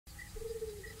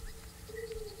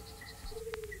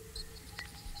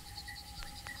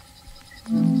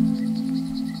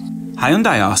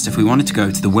Hyundai asked if we wanted to go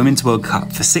to the Women's World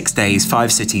Cup for 6 days,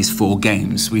 5 cities, 4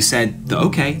 games. We said that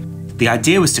okay. The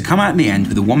idea was to come out in the end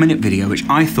with a 1-minute video which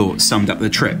I thought summed up the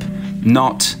trip,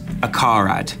 not a car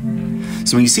ad.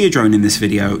 So when you see a drone in this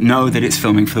video, know that it's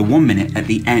filming for the 1 minute at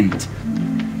the end.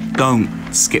 Don't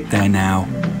skip there now.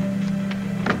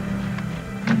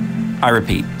 I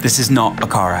repeat, this is not a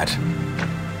car ad,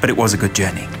 but it was a good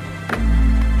journey.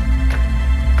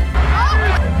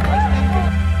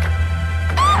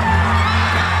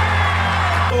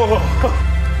 Oh.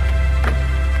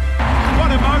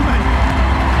 What a moment!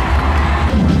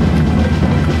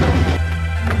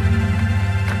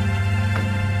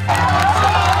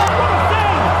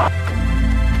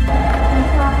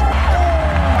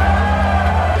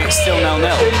 It's still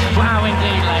 0-0. Wow,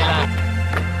 indeed, Layla.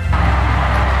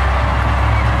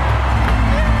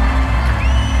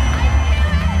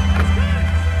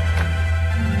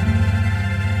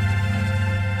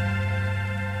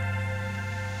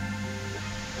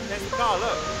 There's the car,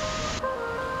 look.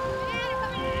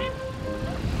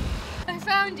 I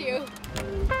found you.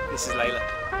 This is Layla.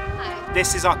 Hi.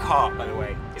 This is our car, by the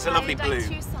way. It's a lovely blue. Hyundai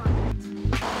Tucson.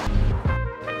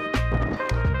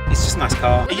 It's just a nice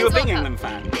car. Are Women's you a big World Cup. England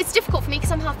fan? It's difficult for me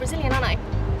because I'm half Brazilian, aren't I?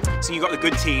 So you got the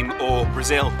good team or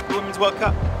Brazil? Women's World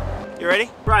Cup. You ready?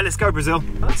 Right, let's go Brazil.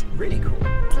 Oh, that's really cool.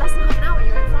 It's less than half an hour,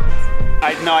 you're in France.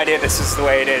 I had no idea this is the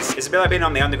way it is. It's a bit like being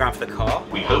on the underground for the car.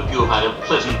 We hope you have had a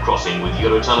pleasant crossing with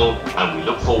Eurotunnel, and we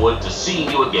look forward to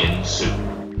seeing you again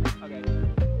soon. Okay.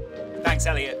 Thanks,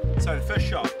 Elliot. So the first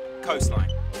shot, coastline.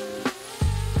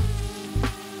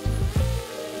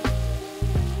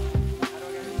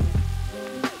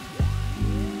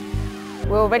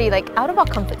 We're already like out of our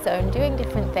comfort zone, doing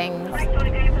different things.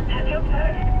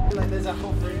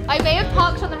 I may have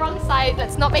parked on the wrong side.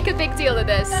 Let's not make a big deal of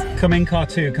this. Come in car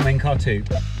 2, come in car 2.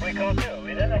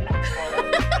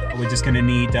 We're just going to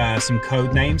need some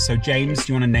code names. So James,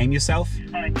 do you want to name yourself?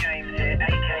 Hi, James here,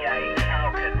 aka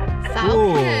Falcon.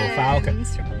 Ooh, Falcon.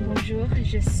 Bonjour,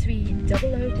 je suis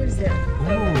 00 Brazil.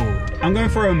 Ooh. I'm going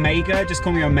for Omega, just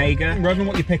call me Omega. Rovan,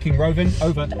 what are you picking? Rovan,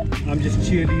 over. I'm just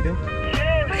cheerleader.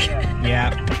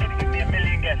 Yeah. Give me a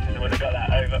million guesses, I would have got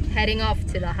that over. Heading off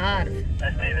to the Havre.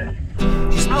 Let's do this. Do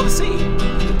you smell the sea?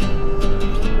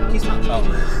 Can you smell? Oh,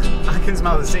 I can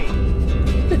smell the sea.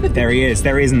 There he is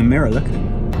in the mirror, look at him.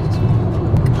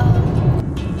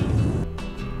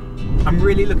 I'm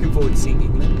really looking forward to seeing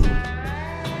England.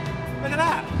 Look at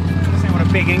that. See what a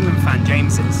big England fan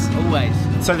James is. Always.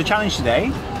 So the challenge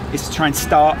today is to try and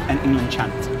start an England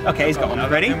chant. Okay, he's got one.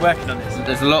 Ready? I've been working on this.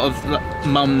 There's a lot of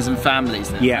mums and families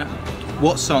now. Yeah.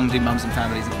 What song do mums and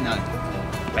families know?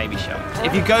 Baby Shark.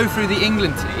 If you go through the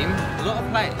England team, a lot of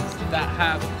players that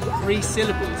have 3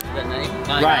 syllables to their name.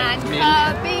 Like Right.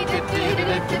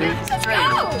 Let's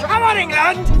go! Come on,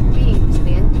 England! Being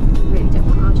Brazilian, really don't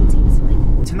want Argentina to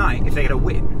win. Tonight, if they get a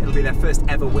win, it'll be their first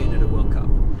ever win at a World Cup.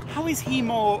 How is he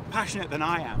more passionate than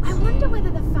I am? I wonder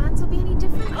whether the fans will be any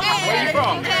different. Where are you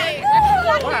from?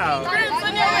 Wow. I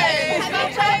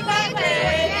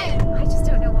just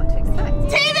don't know what to expect.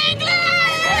 Team England!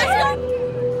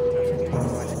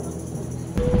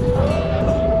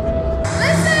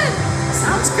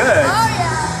 Sounds good. Oh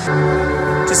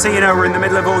yeah! Just so you know, we're in the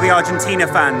middle of all the Argentina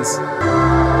fans.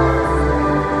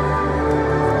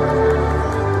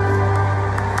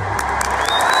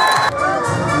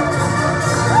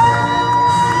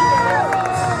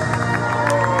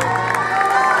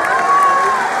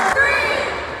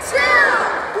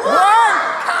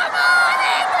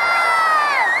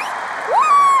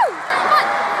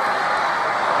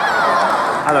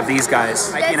 I love these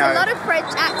guys. Like, There's you know, a lot of French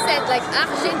accent, like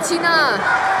Argentina.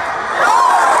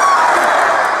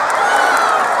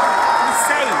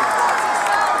 insane.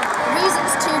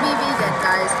 Reasons to be vegan,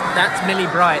 guys. That's Millie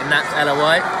Bright and that's Ella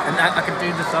White. And that, I can do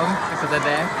the song because they're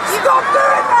there. Stop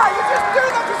doing that! You're just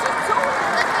doing that because you're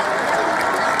talking.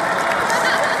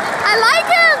 I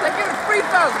like him! They're giving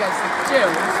 3,000 against the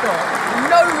Jill and Scott for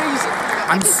no reason.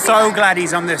 I'm so glad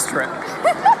he's on this trip.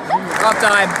 Half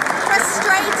time.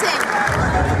 Frustrating.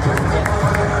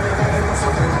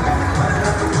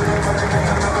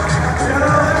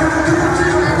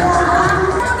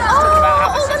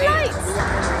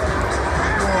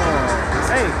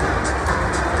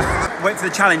 Wait for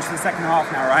the challenge for the second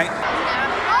half now, right?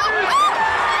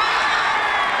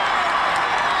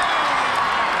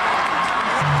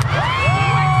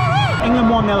 England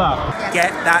 1-0 up.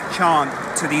 Get that chant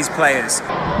to these players.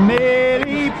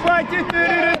 Millie Bright, Millie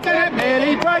Bright,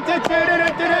 Millie Bright,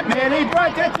 Millie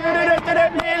Bright,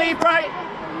 Millie Bright,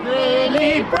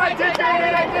 Millie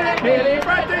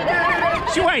Bright.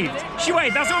 She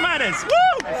waved, that's what matters.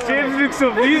 Woo! James looks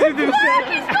so pleased with himself.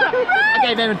 I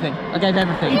gave everything. I gave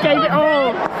everything. He gave it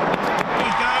all.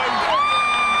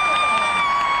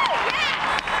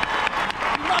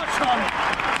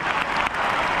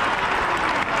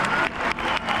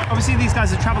 Obviously these guys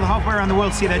have travelled halfway around the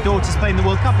world to see their daughters playing the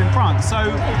World Cup in France, so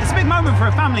it's a big moment for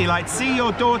a family, like to see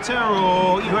your daughter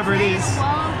or whoever it is,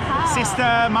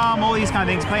 sister, mum, all these kind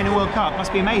of things playing a World Cup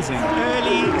must be amazing.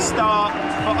 Early start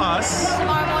for us.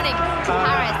 Tomorrow morning,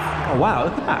 Paris. Oh wow,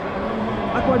 look at that.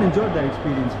 I quite enjoyed that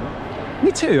experience.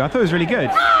 Me too, I thought it was really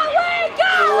good.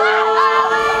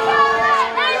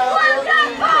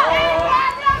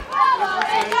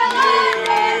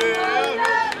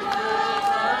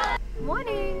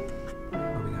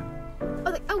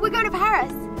 We're going to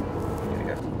Paris.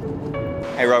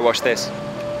 Hey, right, watch this.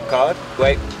 Card,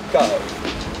 wait, go.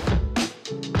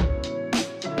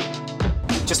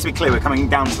 Just to be clear, we're coming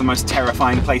down to the most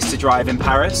terrifying place to drive in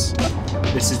Paris.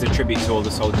 This is the tribute to all the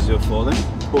soldiers who have fallen.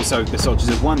 Also, the soldiers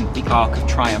have won the Arc of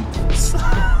Triumph.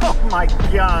 Oh my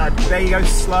God, there you go,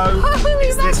 slow.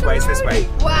 It's this way, it's this way.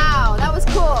 Wow, that was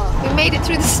cool. We made it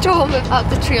through the storm of Arc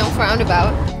de Triomphe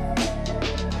roundabout.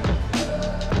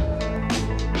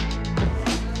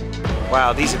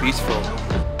 Wow, these are beautiful.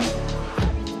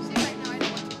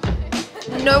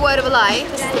 No word of a lie,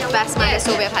 this is the best mango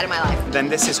sorbet I've had in my life. Then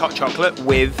this is hot chocolate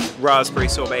with raspberry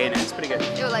sorbet in it. It's pretty good.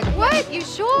 They were like, what? You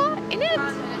sure? In it?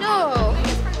 No.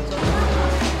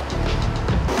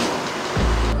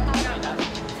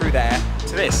 Through there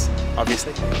to this,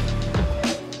 obviously.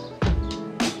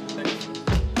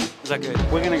 Is that good?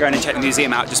 We're gonna go in and check the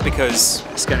museum out just because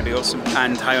it's gonna be awesome.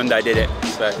 And Hyundai did it,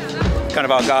 so kind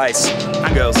of our guys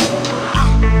and girls.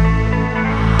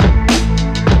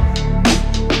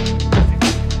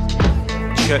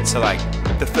 Shirts are like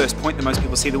the first point that most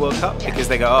people see the World Cup because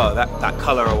they go, oh, that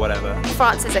colour or whatever.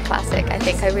 France is a classic. I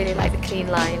think I really like the clean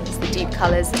lines, the deep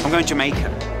colours. I'm going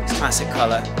Jamaica. It's classic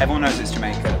colour. Everyone knows it's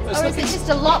Jamaica. Or is it just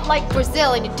a lot like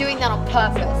Brazil and you're doing that on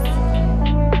purpose?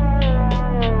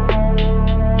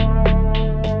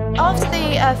 After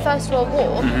the First World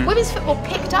War, women's football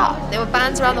picked up. There were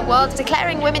bans around the world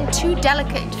declaring women too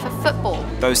delicate for football.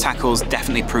 Those tackles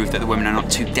definitely prove that the women are not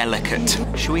too delicate.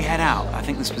 Should we head out? I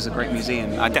think this was a great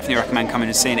museum. I definitely recommend coming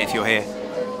and seeing it if you're here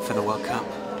for the World Cup.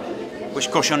 Which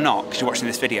of course you're not because you're watching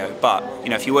this video, but you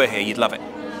know, if you were here, you'd love it.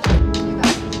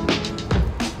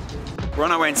 We're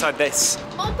on our way inside this.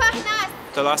 Montparnasse.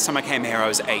 The last time I came here, I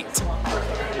was 8.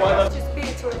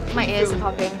 My ears are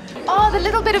popping. Oh, the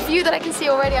little bit of view that I can see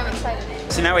already, I'm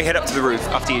excited. So now we head up to the roof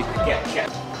after you get.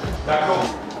 That cool?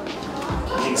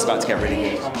 I think it's about to get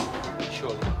really good.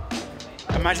 Surely.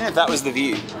 Imagine if that was the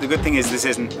view. The good thing is this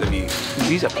isn't the view. The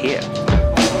view's up here.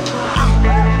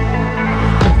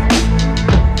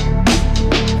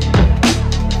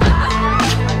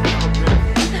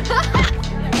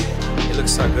 It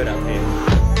looks so good up here.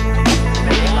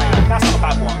 That's not a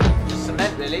bad one. Just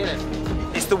cement, really, isn't it?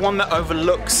 It's the one that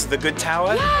overlooks the good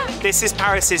tower. Yeah. This is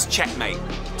Paris's checkmate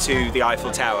to the Eiffel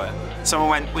Tower. Someone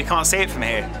went, we can't see it from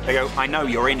here. They go, I know,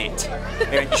 you're in it.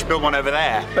 They went, you should build one over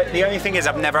there. But the only thing is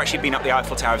I've never actually been up the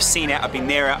Eiffel Tower. I've seen it, I've been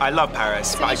near it. I love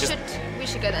Paris, So but we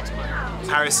should go there tomorrow.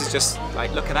 Paris is just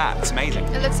like, look at that, it's amazing.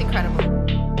 It looks incredible.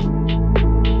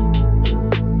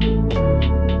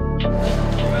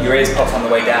 Your ears pop on the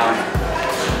way down.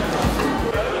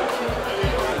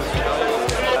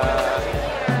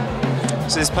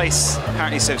 So this place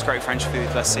apparently serves great French food.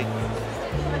 Let's see.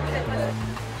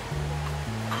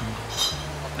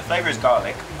 The flavour is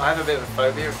garlic. I have a bit of a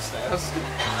phobia of snails.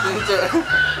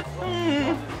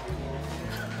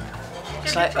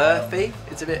 It's like earthy.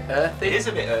 It's a bit earthy. It is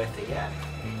a bit earthy, yeah.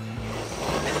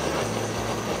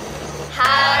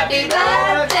 Happy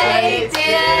birthday,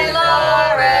 dear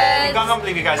Laurence. I can't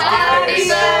believe you guys Happy did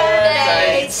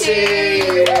this. birthday to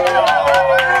you.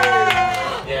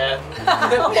 Yeah.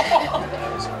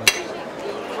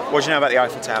 What do you know about the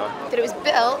Eiffel Tower? That it was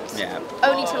built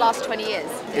only to last 20 years.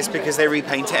 It's because they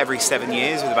repaint it every 7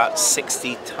 years with about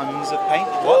 60 tons of paint.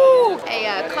 What?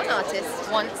 A con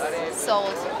artist once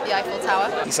sold the Eiffel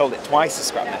Tower. He sold it twice as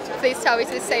scrap metal. Please tell me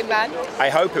it's the same man. I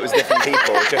hope it was different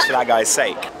people, just for that guy's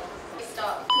sake.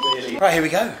 Really? Right, here we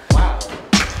go. Wow.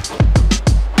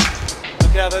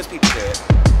 Look at how those people do it.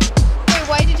 Wait,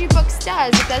 why did you book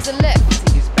stairs if there's a lift? I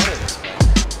think it's better this way.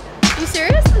 Are you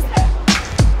serious?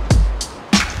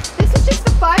 This is just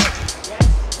the fun?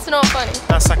 It's not funny.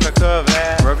 That's like a curve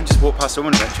there. Rovan just walked past a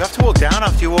woman and went, do you have to walk down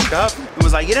after you walk up? And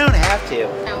was like, you don't have to.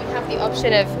 Now we have the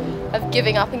option of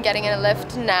giving up and getting in a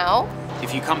lift now.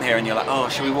 If you come here and you're like, oh,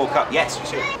 should we walk up? Yes, you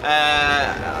should.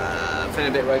 I'm feeling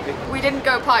a bit ropey. We didn't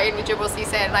go party in the Jibble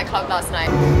CC nightclub last night.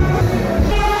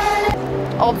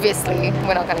 Obviously,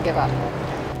 we're not going to give up.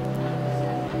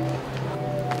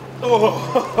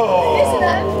 Oh. Isn't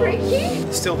that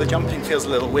freaky? Still, the jumping feels a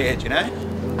little weird, you know?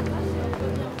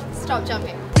 Stop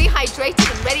jumping. Rehydrated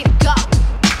and ready to go.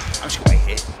 I'm just gonna wait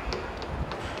here.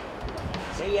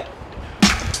 See ya.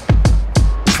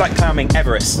 It's like climbing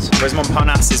Everest, whereas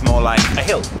Montparnasse is more like a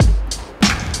hill.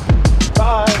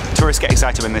 Bye. Tourists get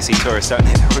excited when they see tourists, don't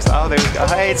they? They're always like, oh, there we go.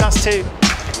 Hey, it's us too.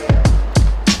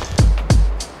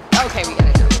 Okay, we get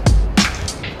it.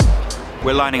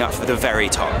 We're lining up for the very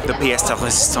top, the pièce de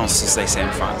résistance, as they say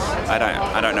in France.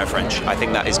 I don't know French. I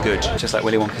think that is good, just like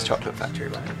Willy Wonka's chocolate factory,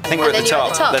 right? I think we're at the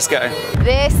top. Let's go.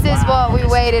 This is what we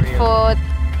waited for.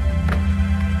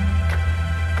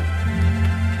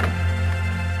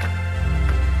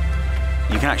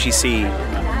 You can actually see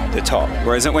the top,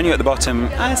 whereas when you're at the bottom,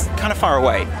 it's kind of far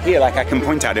away. Here, like, I can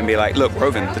point at it and be like, look,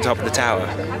 Rovin, the top of the tower.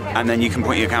 And then you can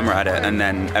point your camera at it, and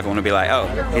then everyone will be like, oh,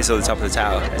 here's the top of the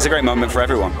tower. It's a great moment for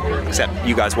everyone, except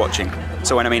you guys watching.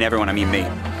 So when I mean everyone, I mean me.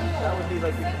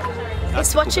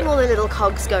 It's watching all the little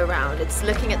cogs go round. It's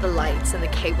looking at the lights and the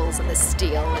cables and the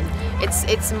steel, and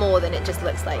it's more than it just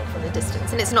looks like from the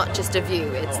distance. And it's not just a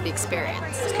view, it's the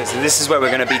experience. Okay, so this is where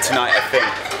we're going to be tonight, I think.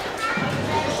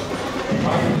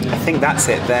 I think that's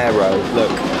it there, Ro.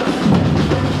 Look.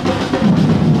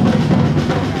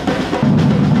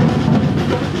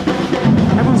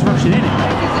 Everyone's rushing in.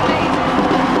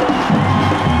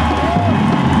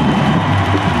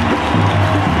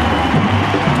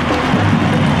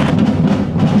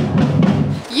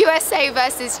 USA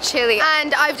versus Chile,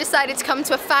 and I've decided to come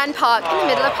to a fan park in the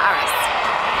middle of Paris.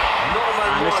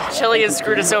 Chile has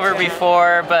screwed us over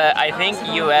before, but I think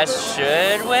US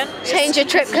should win. Change your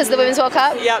trip because of the Women's World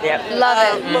Cup? Yep.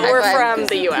 Love it. But we're from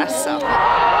the US, so.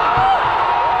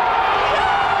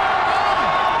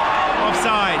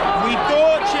 Offside. We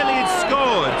thought Chile had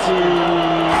scored.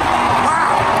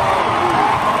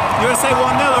 USA 1-0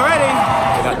 already.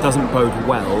 That doesn't bode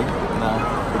well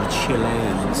for the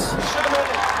Chileans.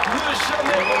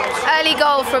 Early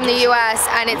goal from the US,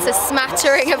 and it's a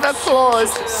smattering of applause.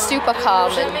 Super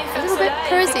calm and a little bit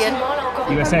Parisian.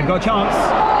 USA have got a chance.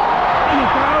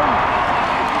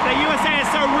 The USA is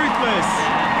so ruthless.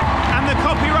 And the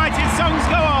copyrighted songs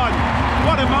go on.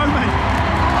 What a moment.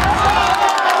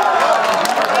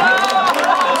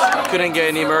 Couldn't get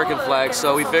any American flags,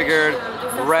 so we figured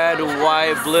red,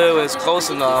 white, blue is close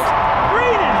enough.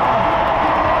 Green!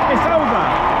 It's over.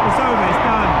 It's over. It's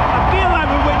done. I feel like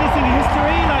we're witnessing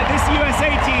history. Like, this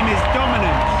USA team is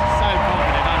dominant. So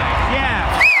confident, aren't they? Yeah.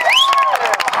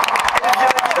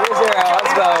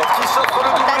 Let's go.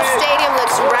 That stadium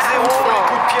looks round full.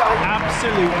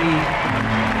 Absolutely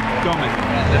dominant.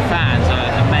 The fans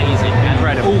are amazing.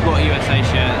 Incredible. All got USA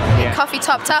shirts. Yeah. Coffee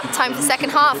topped up, time for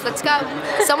second half, let's go.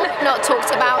 Someone not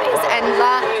talked about is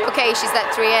Endla. Okay, she's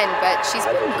let 3 in, but she's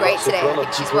been great today. I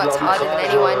think she's worked harder than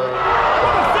anyone.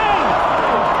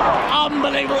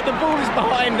 Unbelievable, the ball is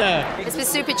behind her. It's been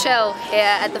super chill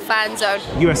here at the fan zone.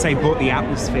 USA brought the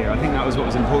atmosphere. I think that was what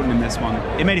was important in this one.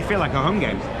 It made it feel like a home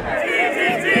game.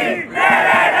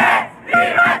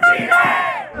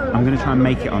 I'm going to try and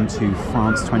make it onto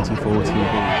France 24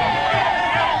 TV.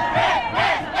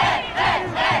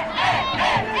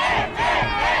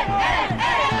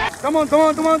 Come on, come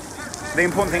on, come on. The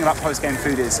important thing about post-game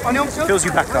food is it fills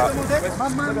you back up.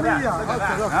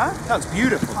 Huh? That's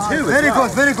beautiful too. Very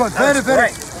good, very good, very,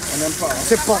 very.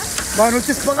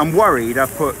 I'm worried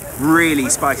I've put really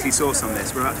spicy sauce on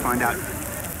this. We're about to find out.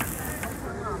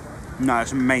 No,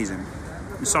 it's amazing.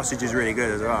 The sausage is really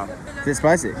good as well. Is it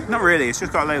spicy? Not really, it's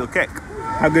just got a little kick.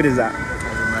 How good is that?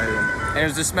 And it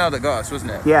was the smell that got us,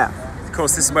 wasn't it? Yeah. Of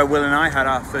course, this is where Will and I had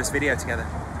our first video together.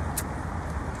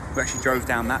 We actually drove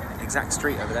down that exact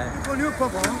street over there.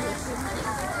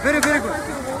 Very, very good.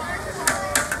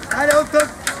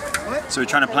 So we're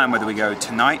trying to plan whether we go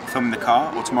tonight, film in the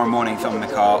car, or tomorrow morning, film in the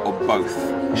car, or both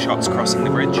shots crossing the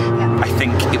bridge. I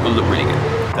think it will look really good.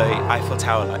 The Eiffel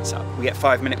Tower lights up. We get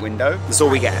 5-minute window. That's all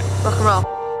we get. Rock and roll.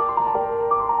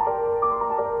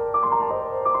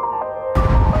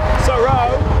 So,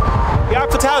 Ro, the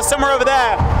Eiffel Tower's somewhere over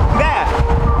there. There.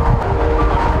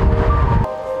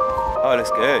 Oh,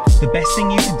 that's good. The best thing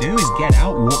you can do is get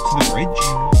out, walk to the bridge,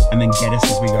 and then get us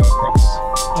as we go across.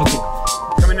 Okay.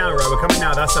 Coming now, Ro. We're coming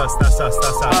now. That's us. That's us.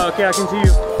 That's us. Oh, okay, I can see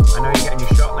you. I know you're getting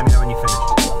your shot. Let me know when you're finished.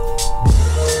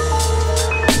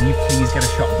 Can you please get a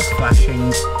shot of the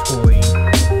flashing toy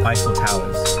Eiffel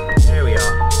Towers? There we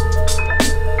are.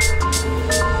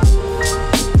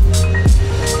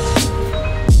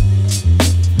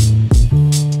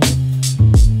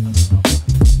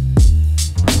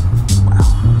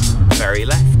 Very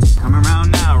left. Come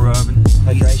around now, Robin.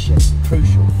 Hydration,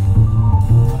 crucial.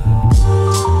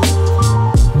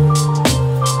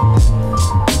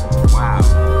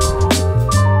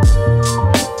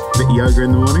 burger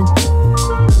in the morning.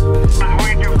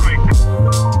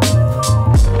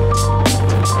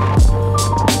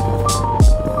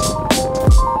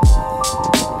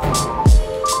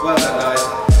 Well done, guys.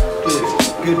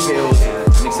 Good build.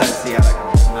 I'm excited to see how that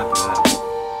comes. I'm happy with that.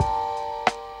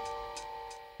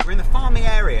 We're in the farming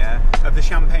area of the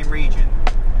Champagne region.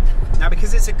 Now,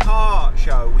 because it's a car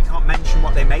show, we can't mention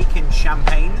what they make in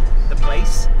Champagne, the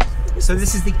place. So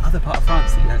this is the other part of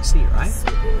France that you don't see, right?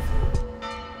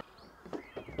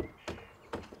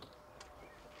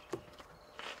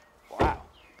 Wow.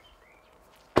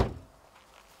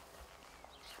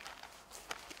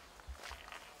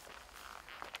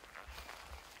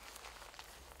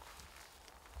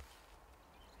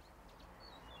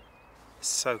 It's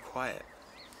so quiet.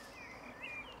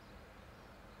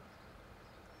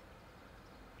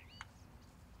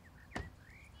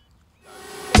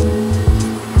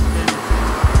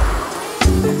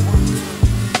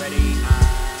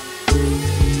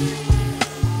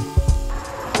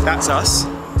 That's us.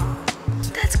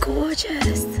 That's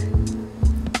gorgeous.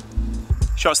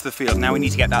 Shots of the field. Now we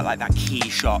need to get that key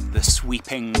shot, the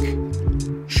sweeping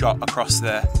shot across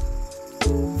the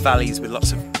valleys with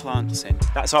lots of plants in.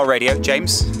 That's our radio.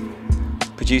 James,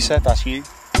 producer, that's you.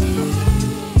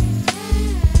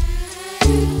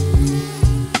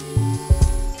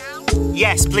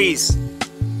 Yes, please. Is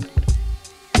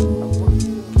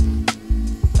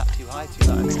that too high? Too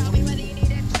low?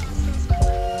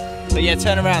 But yeah,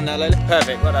 turn around now, Layla.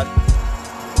 Perfect, well done.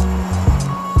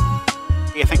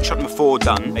 I think shot number 4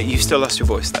 done. You've still lost your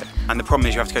voice though. And the problem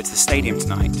is you have to go to the stadium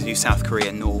tonight to do South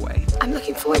Korea, Norway. I'm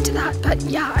looking forward to that, but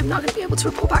yeah, I'm not going to be able to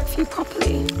report back for you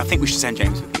properly. I think we should send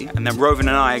James with you. And then Rovan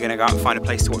and I are going to go out and find a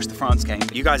place to watch the France game.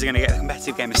 You guys are going to get a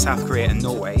competitive game of South Korea and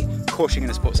Norway. Of course you're going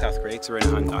to support South Korea because we're in a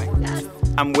Hyundai. Yes.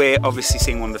 And we're obviously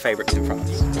seeing one of the favourites in France.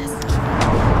 Yes.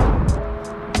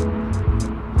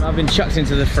 I've been chucked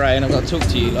into the fray and I've got to talk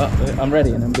to you lot, but I'm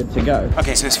ready and I'm good to go.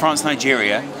 Okay, so it's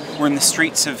France-Nigeria. We're in the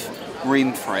streets of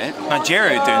Green for it.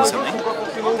 Nigeria are doing something.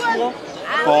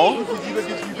 Ball.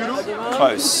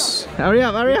 Close. Hurry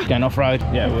up, hurry up. Going off-road.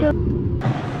 Yeah, we're...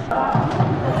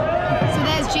 So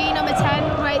there's G number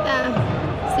 10 right there.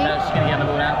 See? She's going to get the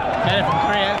ball now. Better from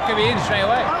Korea. Could be in straight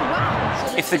away. Oh,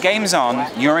 wow. If the game's on,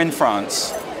 you're in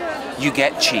France, you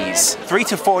get cheese. 3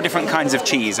 to 4 different kinds of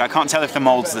cheese. I can't tell if the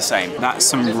mold's the same. That's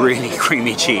some really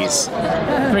creamy cheese.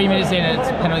 3 minutes in and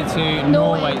it's penalty to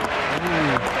Norway.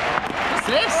 What's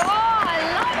this? Oh, I'm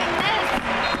loving this.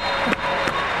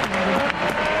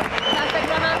 Perfect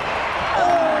runner.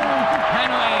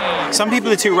 Penalty. Some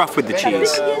people are too rough with the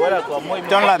cheese.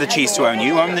 Don't allow the cheese to own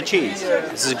you, own the cheese.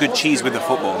 This is a good cheese with the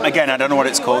football. Again, I don't know what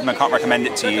it's called and I can't recommend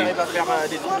it to you.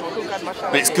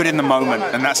 But it's good in the moment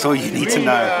and that's all you need to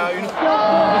know.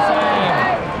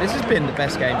 This has been the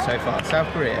best game so far. South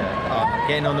Korea are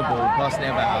getting on the ball, passing it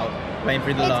about, playing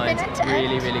through the lines.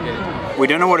 Really, really good. We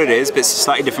don't know what it is, but it's a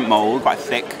slightly different mold, quite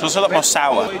thick. It's also a lot more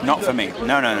sour. Not for me.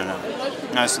 No.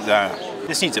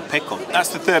 This needs a pickle. That's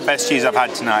the 3rd best cheese I've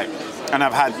had tonight. And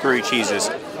I've had 3 cheeses.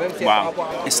 Wow.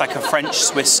 It's like a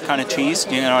French-Swiss kind of cheese,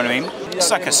 you know what I mean?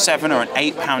 It's like a 7 or an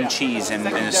 8 pound cheese in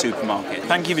a supermarket.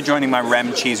 Thank you for joining my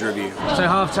REM cheese review. So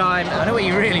half time, I know what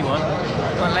you really want.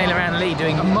 You want Layla Anna-Lee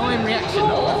doing a mime reaction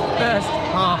of the first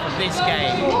half of this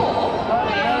game.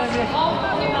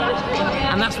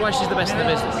 And that's why she's the best in the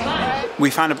business. We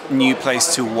found a new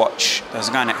place to watch. There's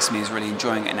a guy next to me who's really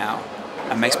enjoying it now.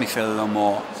 And makes me feel a little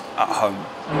more at home.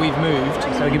 And we've moved,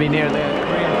 so we can be near the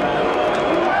Korean fan.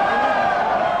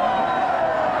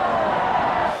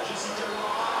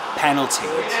 Penalty.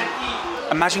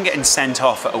 Imagine getting sent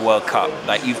off at a World Cup.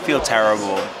 Like, you feel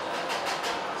terrible.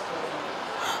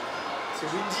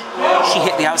 She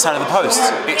hit the outside of the post.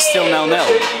 It's still 0-0.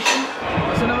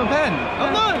 It's another pen. Oh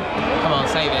no! Come on,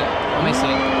 save it. I'll miss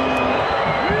it.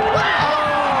 Oh!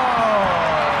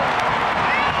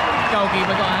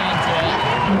 Goalkeeper got a hand to it.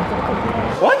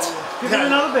 What?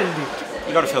 Another penalty.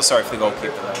 You got to feel sorry for the goalkeeper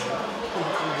though.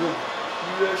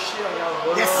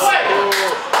 Yes!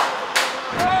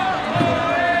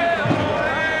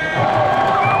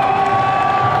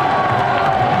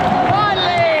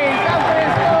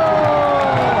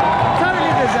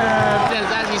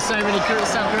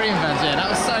 South Korean fans here. That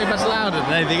was so much louder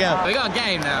than anything else. We got a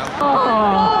game now.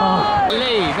 Oh.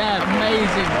 Lee, they're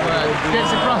amazing work.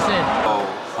 Gets a cross in.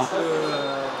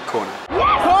 Corner.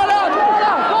 Yes! Corner!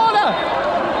 Corner!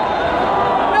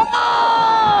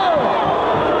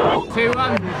 No!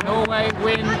 2-1. Norway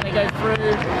win. They go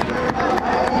through.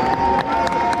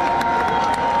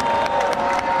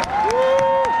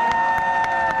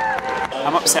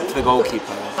 I'm upset for the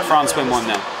goalkeeper. France win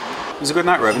 1-0. It was a good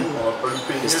night, Robin.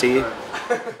 Good to see you.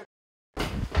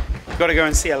 got to go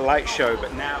and see a light show,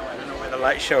 but now I don't know where the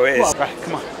light show is. What? Right,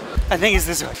 come on. I think it's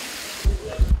this way.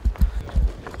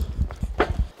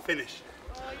 Finish.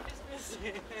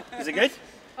 Is it good?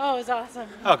 Oh, it was awesome.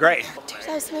 Oh, great. Dude,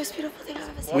 that was the most beautiful thing I've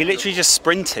ever seen. We literally just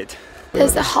sprinted.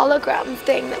 There's the hologram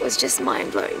thing that was just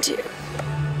mind-blowing too.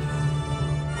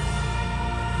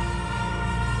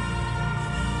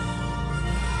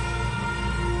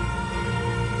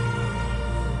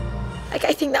 Like,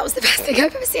 I think that was the best thing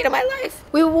I've ever seen in my life.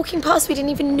 We were walking past, we didn't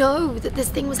even know that this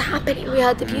thing was happening. We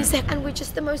heard the music and we're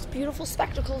just the most beautiful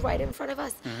spectacle right in front of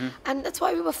us. And that's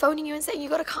why we were phoning you and saying, you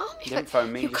gotta come. You didn't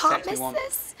phone me. You can't miss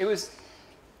this. It was,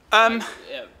 Yeah,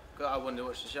 I wanted to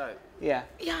watch the show. yeah.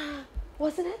 Yeah,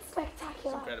 wasn't it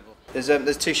spectacular? Incredible.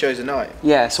 There's 2 shows a night.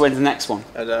 Yeah, so when's the next one?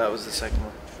 And that was the second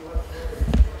one.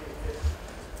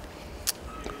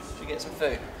 Should we get some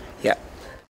food? Yeah.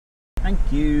 Thank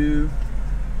you.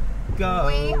 Go.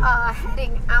 We are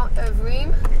heading out of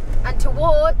room and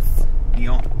towards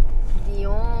Lyon.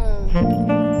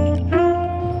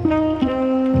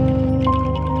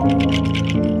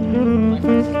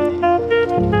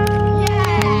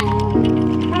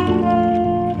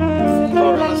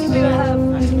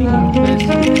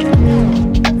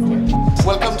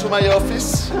 Welcome to my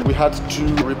office. We had to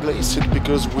replace it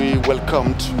because we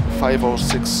welcomed 5 or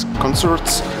 6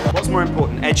 concerts. What's more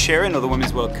important, Ed Sheeran or the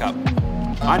Women's World Cup?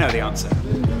 I know the answer.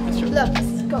 Look,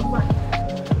 go on.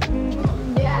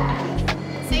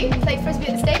 Yeah. See? Play frisbee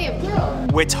at the stadium.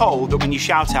 We're told that when you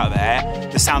shout out there,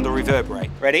 the sound will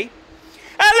reverberate. Ready?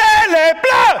 Allez,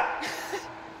 bleu!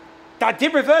 That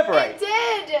did reverberate.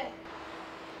 It did.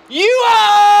 You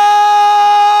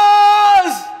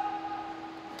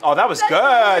Oh, that was good.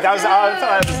 That was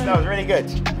really good.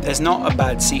 There's not a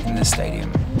bad seat in the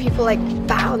stadium. People like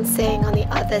bouncing on the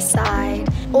other side.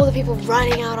 All the people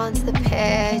running out onto the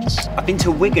pitch. I've been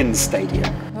to Wigan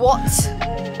Stadium. What?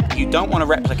 You don't want to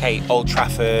replicate Old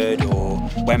Trafford or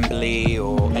Wembley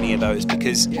or any of those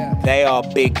because they are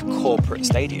big corporate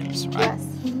stadiums, right?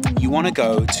 Yes. You want to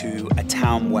go to a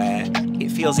town where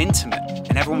it feels intimate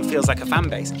and everyone feels like a fan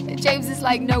base. James is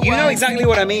like, no way. You know exactly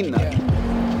what I mean, though.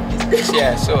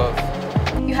 Yeah, sort of.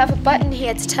 You have a button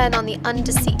here to turn on the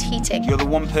under-seat heating. You're the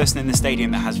one person in the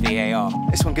stadium that has VAR.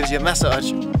 This one gives you a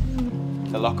massage.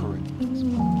 The locker room.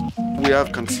 We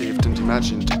have conceived and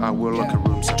imagined our locker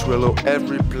rooms to allow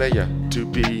every player to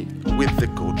be with the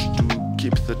coach, to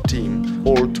keep the team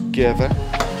all together.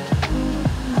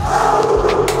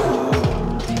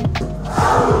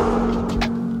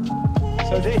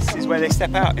 So this is where they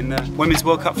step out in the Women's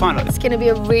World Cup final. It's going to be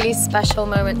a really special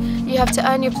moment. You have to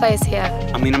earn your place here.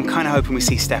 I mean, I'm kind of hoping we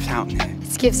see Steph Houghton here.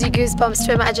 It gives you goosebumps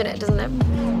to imagine it, doesn't it?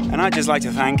 And I'd just like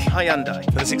to thank Hyundai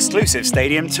for this exclusive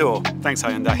stadium tour. Thanks,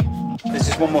 Hyundai. There's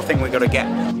just one more thing we've got to get.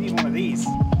 We need one of these.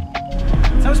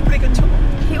 That was a pretty good tour.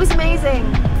 It was amazing.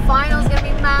 Final's going to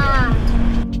be mad.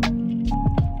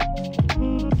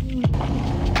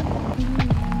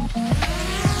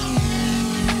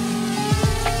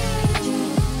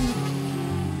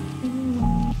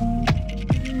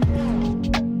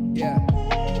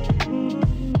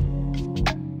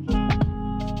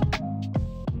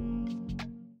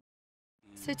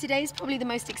 So today's probably the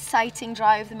most exciting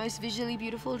drive, the most visually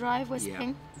beautiful drive we're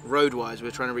seeing. Road-wise,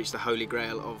 we're trying to reach the holy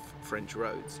grail of French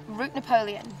roads. Route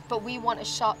Napoleon, but we want a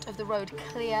shot of the road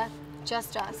clear,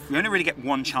 just us. We only really get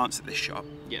one chance at this shot.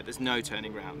 Yeah, there's no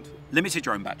turning round. Limited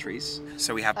drone batteries,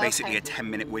 so we have basically a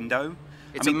 10-minute window.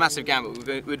 It's a massive gamble.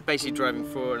 We're basically driving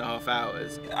 4.5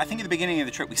 hours. I think at the beginning of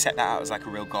the trip we set that out as like a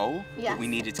real goal, Yes. but we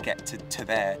needed to get to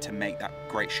there to make that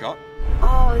great shot.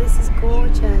 Oh, this is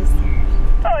gorgeous.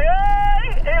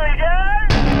 Here we go!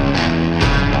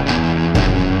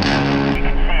 You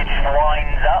can see it just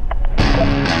winds up.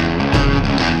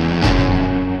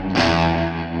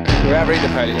 We're at Route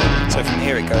Napoleon. So from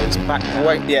here it goes back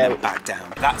down, back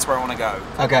down. That's where I want to go.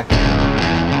 Okay. We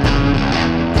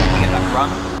get that run.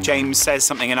 James says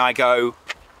something and I go,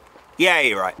 yeah,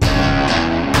 you're right.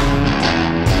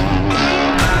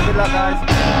 Good luck, guys.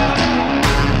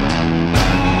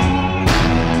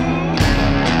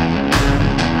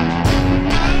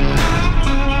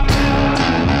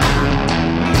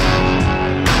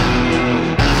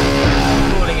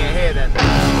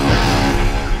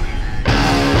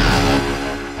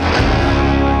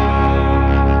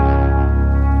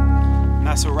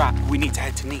 That's a wrap. We need to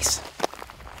head to Nice.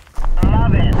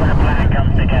 Love it when a plan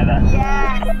comes together.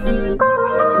 Yes!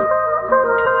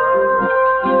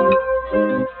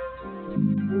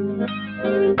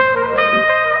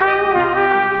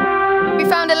 We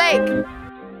found a lake.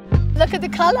 Look at the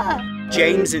colour.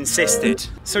 James insisted,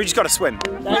 so we just got to swim.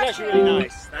 That is actually really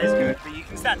nice. That is good, but you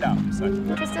can stand up. So.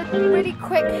 Just a really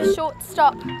quick, short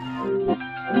stop There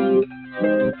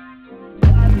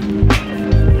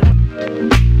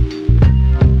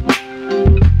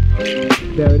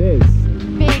it is.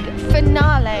 Big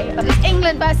finale. It's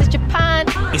England versus Japan.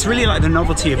 It's really like the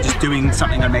novelty of just doing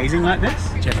something amazing like this.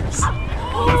 Jealous.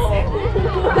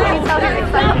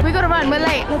 We gotta run, we're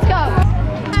late. Let's go.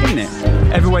 Isn't it?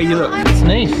 Everywhere you look. It's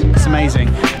nice. It's amazing.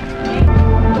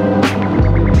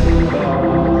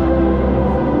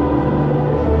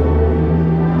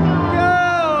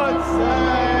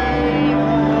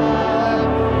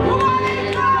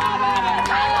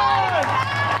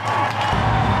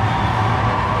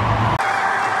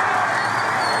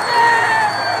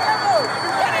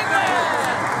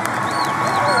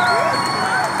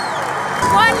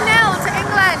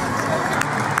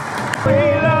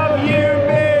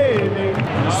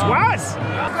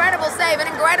 An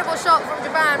incredible shot from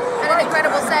Japan and an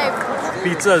incredible save.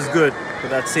 Pizza is good, but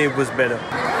that save was better.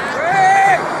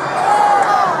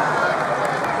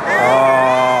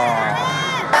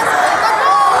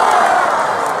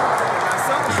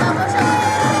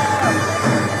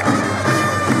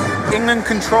 England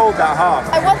controlled that half.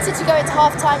 I wanted to go into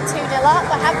half-time 2-0 up.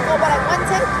 I haven't got what I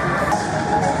wanted.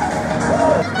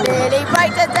 Billy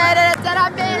Bright,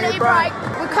 Billy Bright.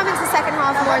 We've come into the second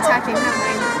half more attacking, haven't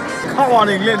we? Come on,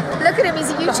 England. Look at him,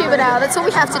 he's a YouTuber now. That's all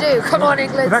we have to do. Come on,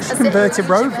 England. We've actually converted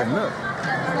Roving, look.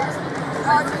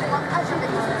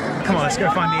 Come on, let's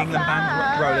go find the England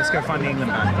band. Ro, let's go find the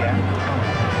England band, yeah?